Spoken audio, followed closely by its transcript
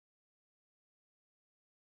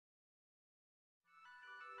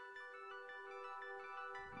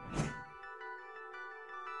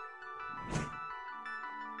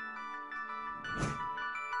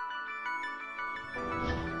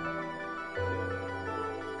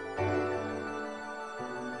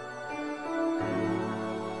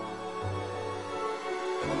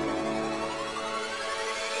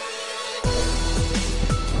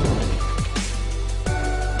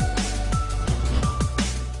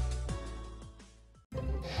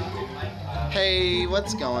Hey,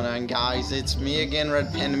 what's going on, guys? It's me again,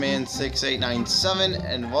 RedPandaman6897,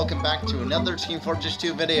 and welcome back to another Team Fortress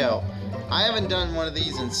 2 video. I haven't done one of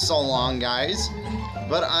these in so long, guys,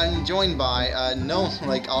 but I'm joined by a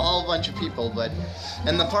whole bunch of people. But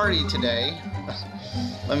in the party today,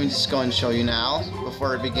 let me just go and show you now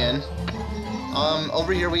before I begin.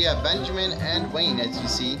 Over here we have Benjamin and Wayne, as you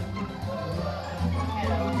see.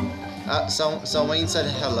 So Wayne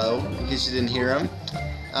said hello, in case you didn't hear him.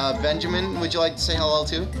 Benjamin, would you like to say hello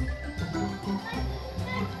too?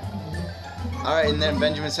 Alright, and then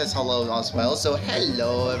Benjamin says hello as well, so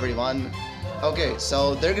hello everyone. Okay,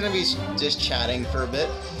 so they're gonna be just chatting for a bit.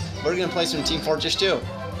 We're gonna play some Team Fortress 2.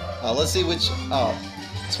 Let's see which,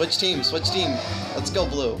 switch team. Let's go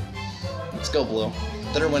blue.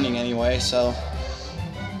 They're winning anyway, so.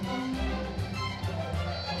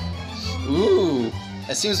 Ooh,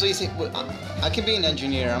 it seems we think, I can be an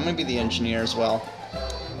engineer. I'm gonna be the engineer as well.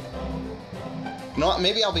 You know what?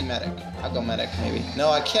 Maybe I'll be medic. I'll go medic, maybe. No,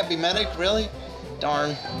 I can't be medic, really?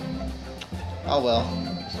 Darn. Oh well.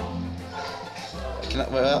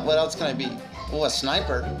 What else can I be? Oh, a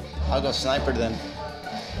sniper. I'll go sniper then.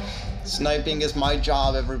 Sniping is my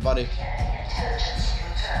job, everybody.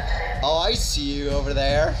 Oh, I see you over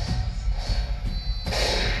there.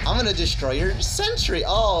 I'm gonna destroy your sentry.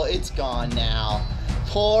 Oh, it's gone now.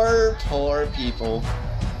 Poor people.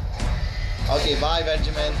 Okay, bye,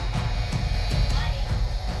 Benjamin.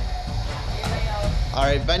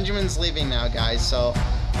 Alright, Benjamin's leaving now, guys, so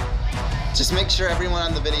just make sure everyone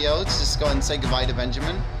on the video just go and say goodbye to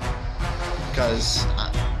Benjamin, because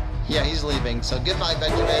yeah, he's leaving, so goodbye,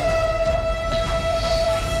 Benjamin.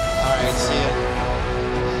 Alright, see ya.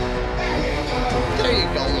 There you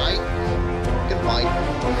go, mate. Goodbye.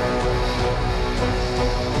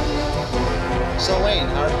 So Wayne,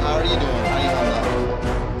 how are you doing? How are you on that?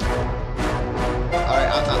 Alright,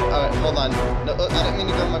 hold on. No, I didn't mean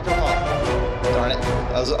to go to my profile. Darn it.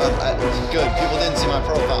 Good, people didn't see my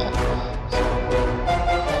profile.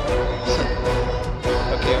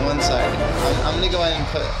 Okay, one sec. I'm gonna go ahead and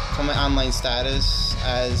put my online status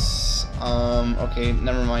as, okay,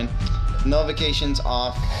 never mind. Notifications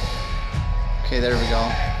off. Okay, there we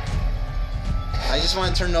go. I just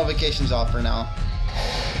want to turn notifications off for now.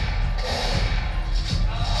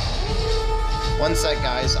 One sec,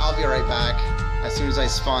 guys. I'll be right back as soon as I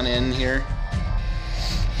spawn in here.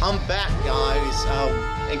 I'm back, guys.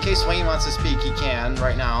 In case Wayne wants to speak, he can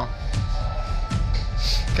right now.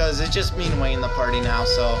 Because it's just me and Wayne in the party now,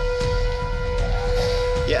 so.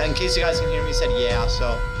 Yeah, in case you guys can hear me, he said yeah,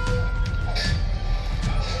 so.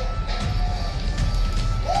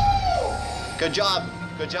 Good job,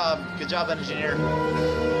 engineer.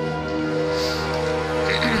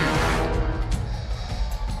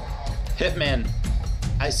 Hitman.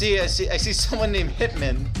 I see someone named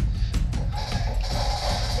Hitman.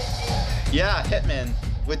 Yeah, Hitman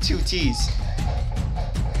with 2 T's.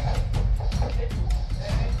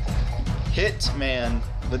 Hitman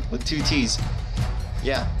with 2 T's.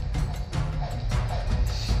 Yeah.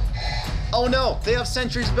 Oh no, they have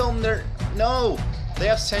sentries built in their they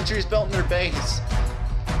have sentries built in their base.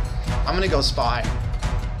 I'm gonna go spy.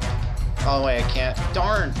 Oh wait, I can't.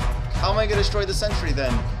 Darn. How am I gonna destroy the sentry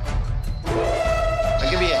then? I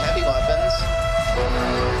can be a heavy weapons.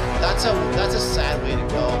 That's a sad way to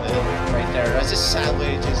go, man, right there. That's a sad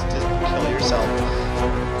way to just kill yourself.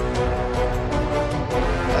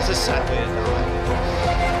 That's a sad way to die.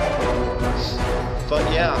 But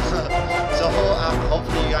yeah, so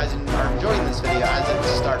hopefully you guys are enjoying this video as it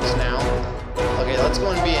starts now. Okay, let's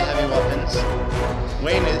go and be a heavy weapons.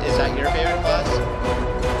 Wayne, is that your favorite class?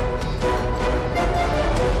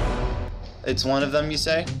 It's one of them, you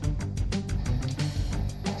say?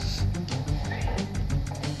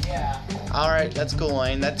 Alright, that's cool,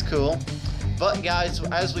 Wayne, that's cool. But guys,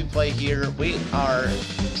 as we play here, we are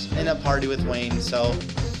in a party with Wayne, so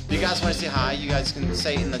if you guys want to say hi, you guys can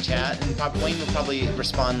say it in the chat, and Wayne will probably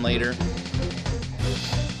respond later.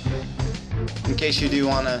 In case you do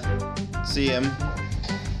want to see him,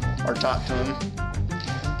 or talk to him.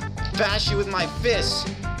 Bash you with my fist!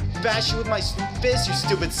 Bash you with my fist, you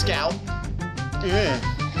stupid scout!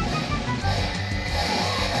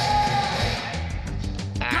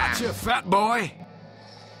 Gotcha, fat boy.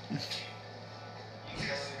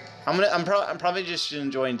 I'm probably just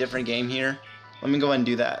enjoying a different game here. Let me go ahead and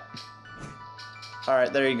do that. All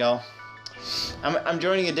right, there you go. I'm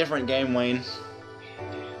joining a different game, Wayne.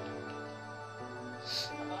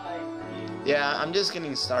 Yeah, I'm just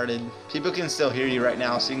getting started. People can still hear you right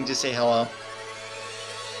now, so you can just say hello.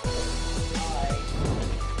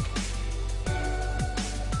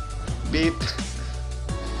 Beep.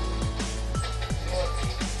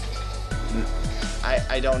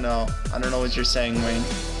 I don't know. I don't know what you're saying, Wayne.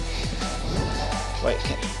 Wait.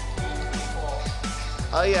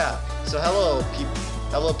 Oh yeah. So hello,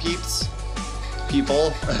 peeps.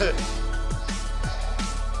 People.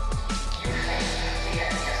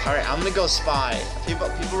 All right, I'm gonna go spy. People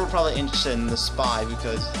were probably interested in the spy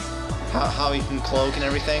because how he can cloak and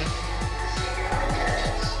everything.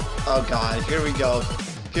 Oh god, here we go.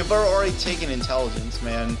 People are already taking intelligence,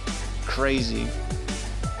 man. Crazy.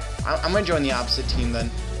 I'm gonna join the opposite team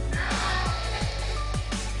then.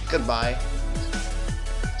 Goodbye.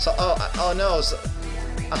 So, oh no. So,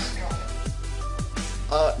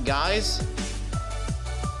 guys.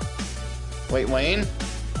 Wait, Wayne.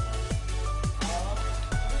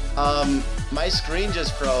 My screen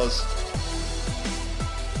just froze.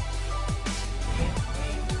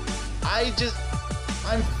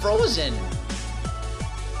 I'm frozen.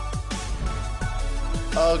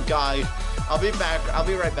 Oh god. I'll be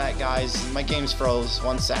right back, guys. My game's froze.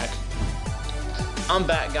 1 sec. I'm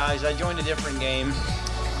back, guys. I joined a different game.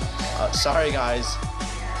 Sorry, guys.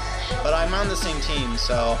 But I'm on the same team,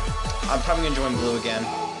 so I'm probably gonna join blue again.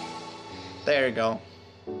 There you go.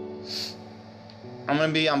 I'm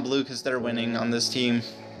gonna be on blue because they're winning on this team.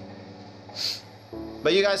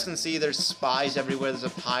 But you guys can see there's spies everywhere. There's a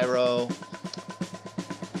pyro.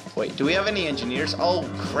 Wait, do we have any engineers? Oh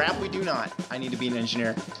crap, we do not. I need to be an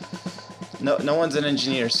engineer. No one's an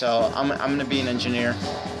engineer, so I'm gonna be an engineer.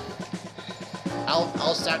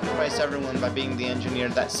 I'll sacrifice everyone by being the engineer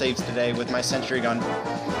that saves the day with my sentry gun.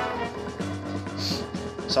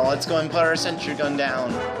 So let's go and put our sentry gun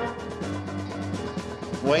down.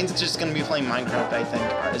 Wayne's just gonna be playing Minecraft, I think.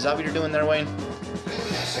 Is that what you're doing there, Wayne?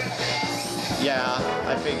 Yeah,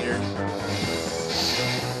 I figured.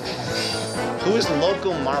 Who is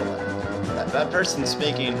Local Marlin? That person's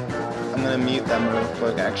speaking. I'm gonna mute them real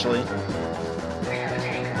quick, actually.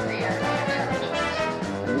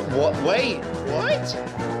 What? Wait, what?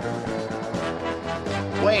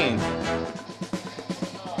 Wayne.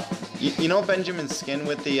 You know Benjamin's skin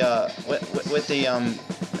with the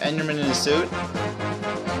Enderman in his suit?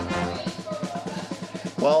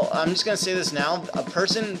 Well, I'm just gonna say this now. The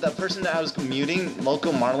person that I was muting,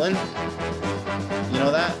 Local Marlin. You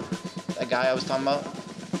know that guy I was talking about?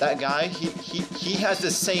 That guy, he has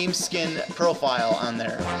the same skin profile on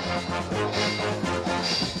there.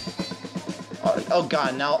 Oh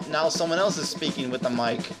god, now someone else is speaking with the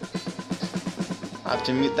mic. I have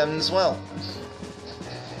to mute them as well.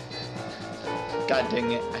 God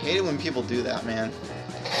dang it. I hate it when people do that, man.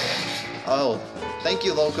 Oh, thank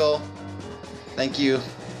you, Loco. Thank you.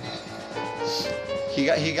 He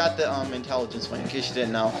got the intelligence one, in case you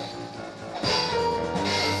didn't know.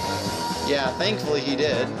 Yeah, thankfully he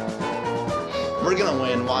did. We're gonna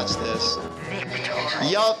win, watch this.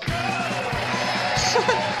 Yup.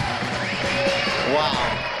 Wow.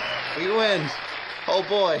 We win. Oh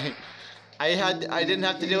boy. I didn't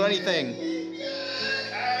have to do anything.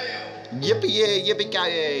 Yippee-yay,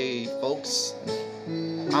 yippee-ki-yay, folks.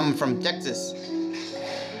 I'm from Texas.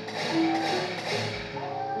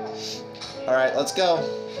 Alright, let's go.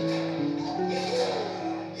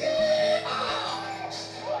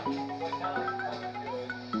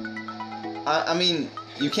 I mean,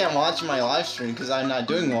 you can't watch my live stream because I'm not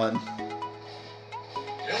doing one.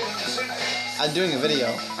 I'm doing a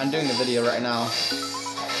video. I'm doing a video right now.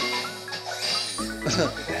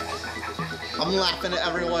 I'm laughing at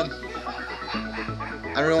everyone.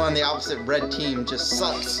 Everyone on the opposite red team just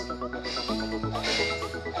sucks.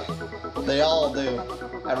 They all do.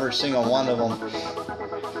 Every single one of them.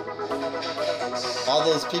 All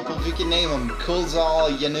those people, if you can name them.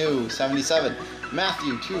 Kulzal Yanu, 77.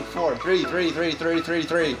 Matthew,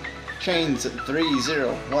 243333333. Chains,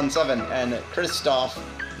 3017. And Christoph,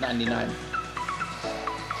 99.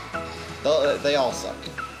 They all suck.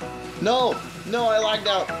 No, I lagged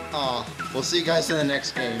out. Aw, we'll see you guys in the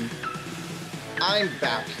next game. I'm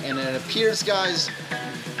back, and it appears, guys,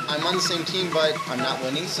 I'm on the same team, but I'm not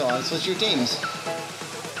winning, so I'm switching teams.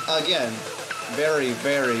 Again, very,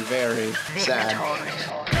 very, very sad.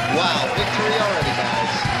 Wow, victory already, guys.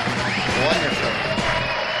 Wonderful.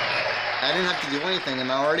 I didn't have to do anything,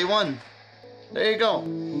 and I already won. There you go.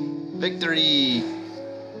 Victory.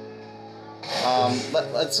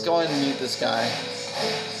 Let's go ahead and mute this guy.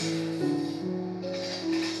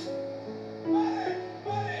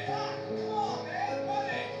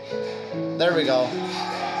 There we go.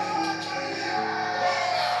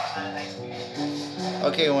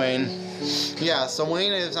 Okay, Wayne. Yeah, so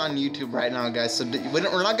Wayne is on YouTube right now, guys. So we're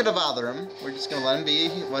not gonna bother him. We're just gonna let him be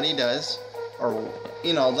what he does, or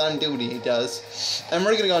you know, let him do what he does. And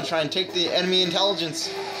we're gonna go and try and take the enemy intelligence.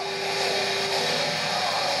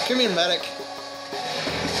 Come here, medic.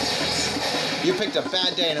 You picked a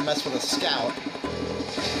bad day to mess with a scout.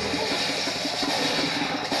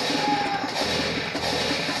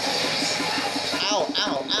 Ow,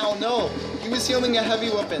 ow, ow, no! He was healing at heavy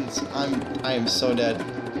weapons. I am so dead.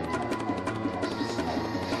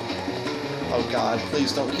 Oh god,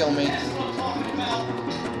 please don't kill me.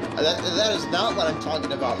 That is not what I'm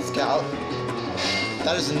talking about, Scout.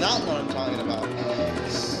 That is not what I'm talking about.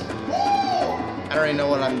 I don't even know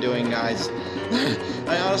what I'm doing, guys.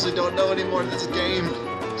 I honestly don't know anymore in this game.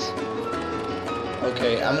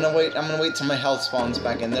 Okay, I'm gonna wait till my health spawns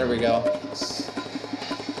back in. There we go.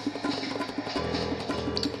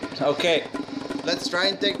 Okay, let's try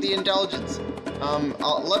and take the intelligence.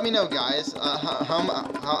 Let me know, guys,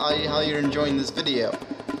 how you're enjoying this video.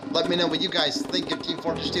 Let me know what you guys think of Team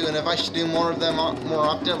Fortress 2, and if I should do more of them more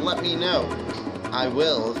often, let me know. I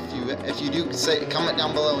will. If you do say, comment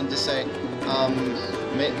down below and just say,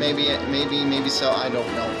 maybe so. I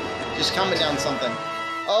don't know. Just comment down something.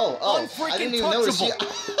 Oh, I didn't even notice you.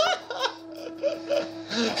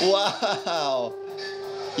 Wow,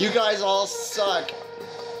 you guys all suck.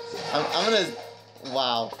 I'm gonna.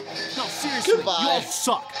 Wow. No, seriously, Goodbye. you all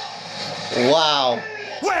suck. Wow.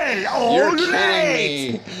 Way You're kidding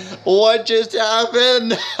me. What just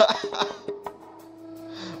happened?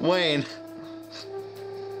 Wayne.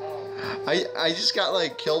 I just got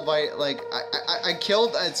like killed by like I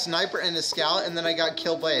killed a sniper and a scout, and then I got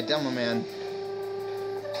killed by a demo man.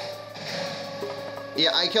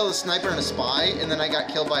 Yeah, I killed a sniper and a spy, and then I got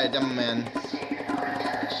killed by a demo man.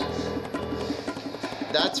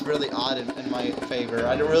 That's really odd in my favor.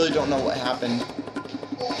 I really don't know what happened.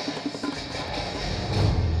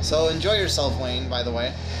 So enjoy yourself, Wayne, by the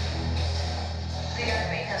way. The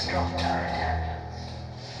enemy has dropped our intelligence.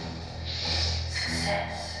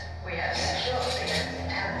 Success. We have secured the enemy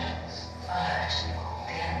intelligence. Alert.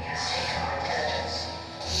 The enemy has taken our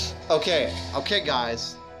intelligence. Okay,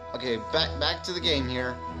 guys. Okay, back to the game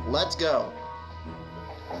here. Let's go.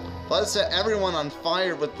 Let's set everyone on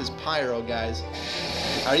fire with this pyro, guys.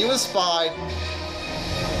 Are you a spy?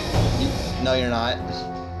 No, you're not.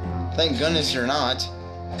 Thank goodness you're not.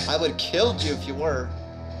 I would have killed you if you were.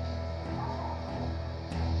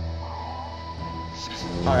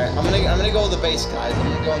 Alright, I'm gonna go to the base, guys.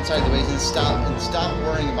 I'm gonna go inside the base and stop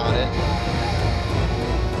worrying about it.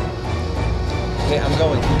 Okay, I'm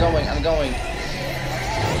going.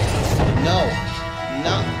 No,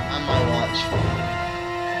 not on my watch.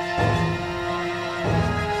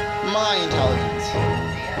 My intelligence.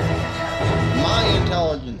 My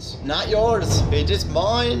intelligence, not yours. It is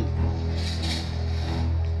mine.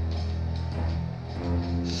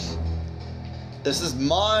 This is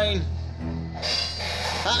mine.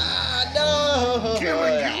 Ah, no!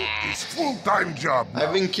 Killing you is full-time job now.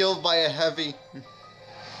 I've been killed by a heavy.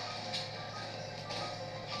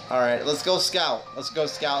 Alright, let's go scout. Let's go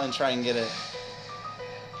scout and try and get it.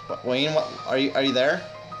 Wayne, what, are you there?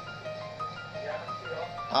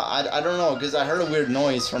 I don't know, because I heard a weird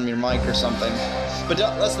noise from your mic or something. But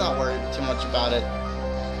let's not worry too much about it.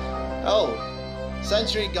 Oh,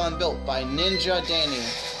 sentry gun built by Ninja Danny.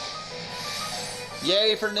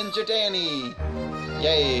 Yay for Ninja Danny!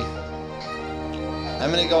 Yay.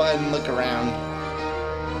 I'm gonna go ahead and look around.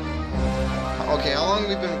 Okay, how long have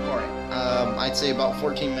we been recording? I'd say about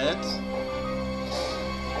 14 minutes.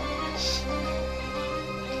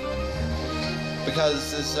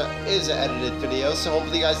 Because this is an edited video, so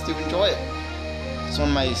hopefully you guys do enjoy it. It's one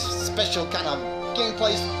of my special kind of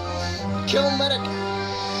gameplays. Kill medic!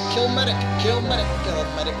 Kill medic! Kill medic! Kill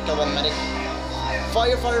medic! Kill medic!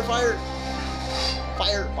 Fire! Fire! Fire!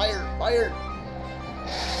 Fire! Fire! Fire!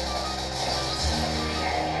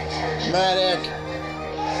 Medic!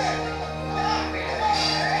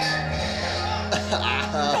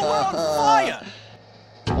 Fire!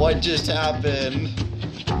 What just happened?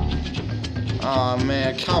 Oh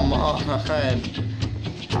man, come on.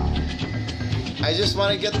 I just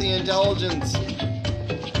want to get the intelligence.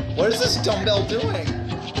 What is this dumbbell doing?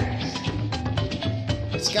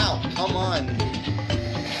 Scout, come on.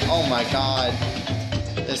 Oh my god.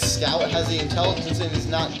 This scout has the intelligence and is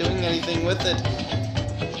not doing anything with it.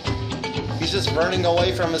 He's just running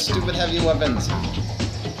away from his stupid heavy weapons.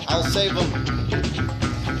 I'll save him.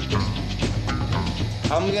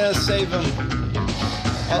 I'm gonna save him.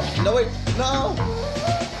 Oh, no wait, no!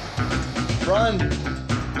 Run!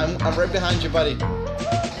 I'm right behind you, buddy.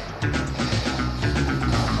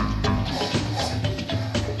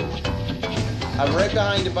 I'm right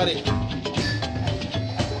behind you, buddy.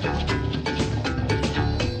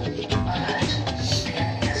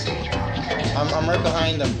 I'm right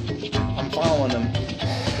behind him. I'm following him.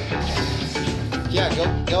 Yeah, go.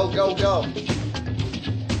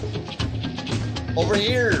 Over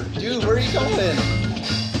here! Dude, where are you going?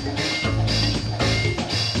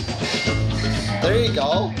 There you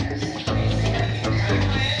go.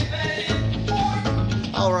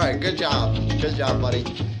 Alright, good job. Good job, buddy.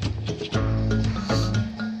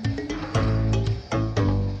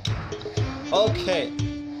 Okay.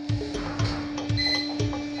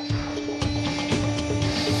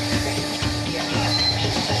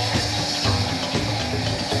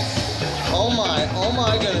 Oh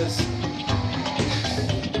my goodness.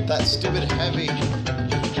 That stupid heavy.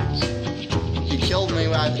 He killed me,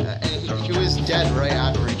 and he was dead right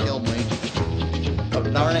after he killed me. Oh,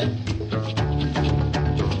 darn it.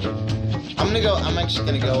 I'm actually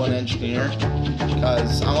gonna go and engineer,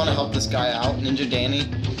 because I want to help this guy out, Ninja Danny.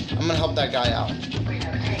 I'm gonna help that guy out.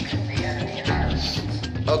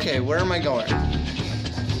 Okay, where am I going?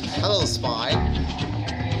 Hello, spy.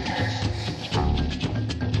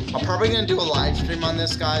 I'm probably gonna do a live stream on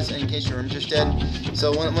this, guys, in case you're interested.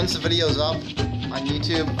 So once the video's up on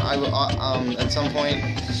YouTube, I will at some point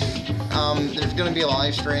there's gonna be a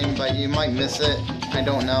live stream, but you might miss it. I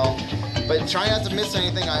don't know. But try not to miss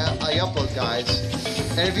anything I upload, guys.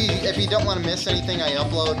 And if you don't want to miss anything I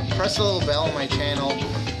upload, press the little bell on my channel,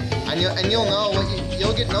 and you'll know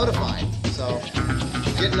you'll get notified. So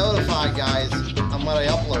get notified, guys, on what I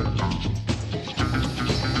upload.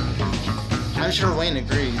 I'm sure Wayne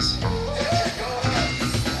agrees.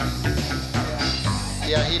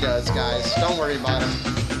 Yeah, he does, guys. Don't worry about him.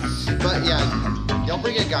 But yeah, don't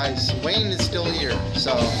forget, guys, Wayne is still here,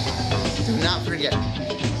 so do not forget.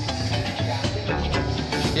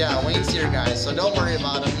 Yeah, Wayne's here, guys, so don't worry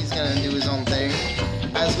about him. He's gonna do his own thing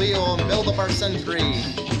as we will build up our sentry.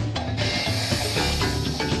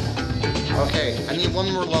 Okay, I need one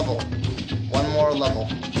more level. One more level.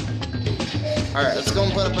 Alright, let's go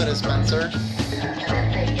and put up a dispenser.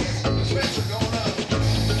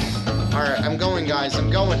 Alright, I'm going, guys. I'm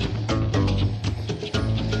going.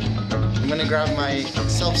 I'm gonna grab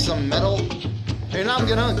myself some metal. And I'm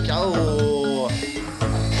gonna go.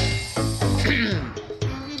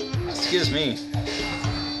 Excuse me.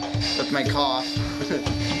 With my cough.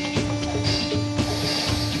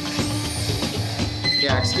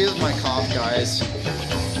 Yeah, excuse my cough, guys.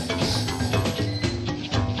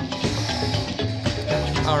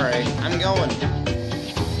 Alright, I'm going.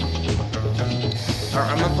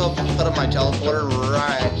 Alright, I'm gonna put up my teleporter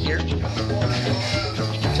right here.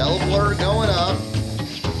 Teleporter going up.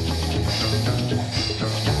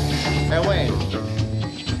 Hey, wait.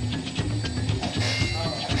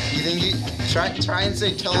 You think you try and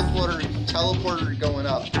say teleporter going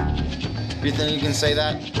up? Do you think you can say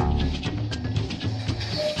that?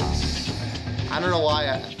 I don't know why.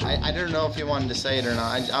 I don't know if you wanted to say it or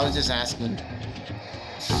not. I was just asking.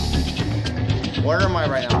 Where am I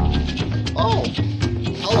right now? Oh,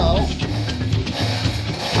 hello.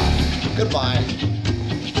 Goodbye.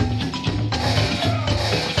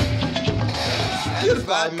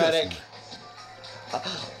 Goodbye, medic.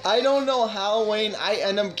 I don't know how, Wayne, I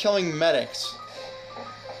end up killing medics.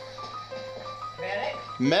 Medic?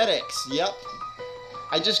 Medics, yep.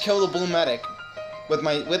 I just killed a blue medic with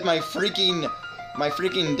my freaking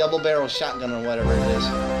double barrel shotgun or whatever it is.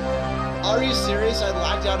 Are you serious? I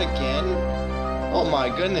lagged out again? Oh my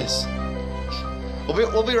goodness.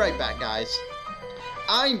 We'll be right back, guys.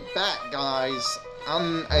 I'm back, guys.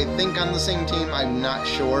 I think on the same team. I'm not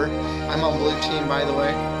sure. I'm on blue team, by the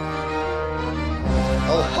way.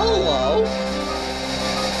 Oh, hello.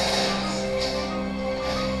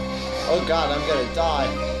 Oh God, I'm gonna die.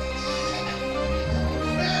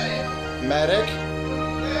 Medic.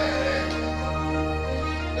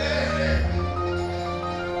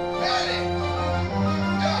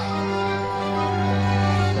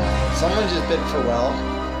 Someone just bid for well.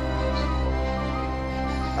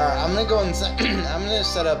 Alright, I'm gonna go and I'm gonna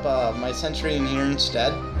set up my sentry in here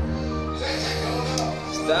instead.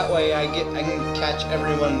 So that way I can catch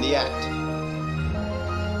everyone in the act.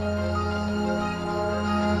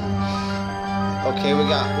 Okay, we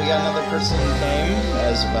got another person in game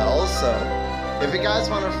as well, so if you guys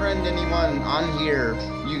want to friend anyone on here,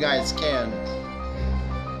 you guys can.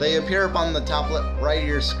 They appear up on the top right of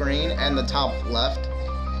your screen and the top left.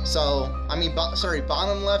 So, I mean, sorry,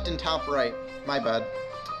 bottom left and top right. My bad.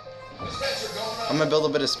 I'm gonna build a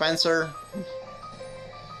bit of dispenser.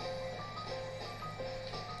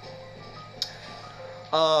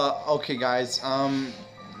 Okay, guys.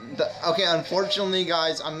 Okay, unfortunately,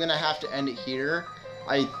 guys, I'm gonna have to end it here.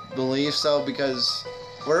 I believe so because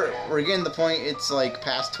we're getting to the point. It's like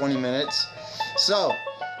past 20 minutes. So,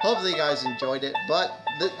 hopefully, you guys enjoyed it. But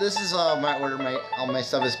this is where all my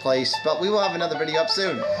stuff is placed. But we will have another video up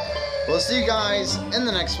soon. We'll see you guys in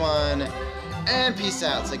the next one. And peace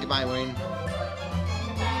out. Say goodbye, Wayne.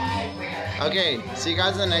 Okay, see you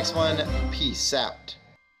guys in the next one. Peace out.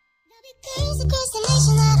 There's a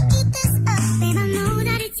constellation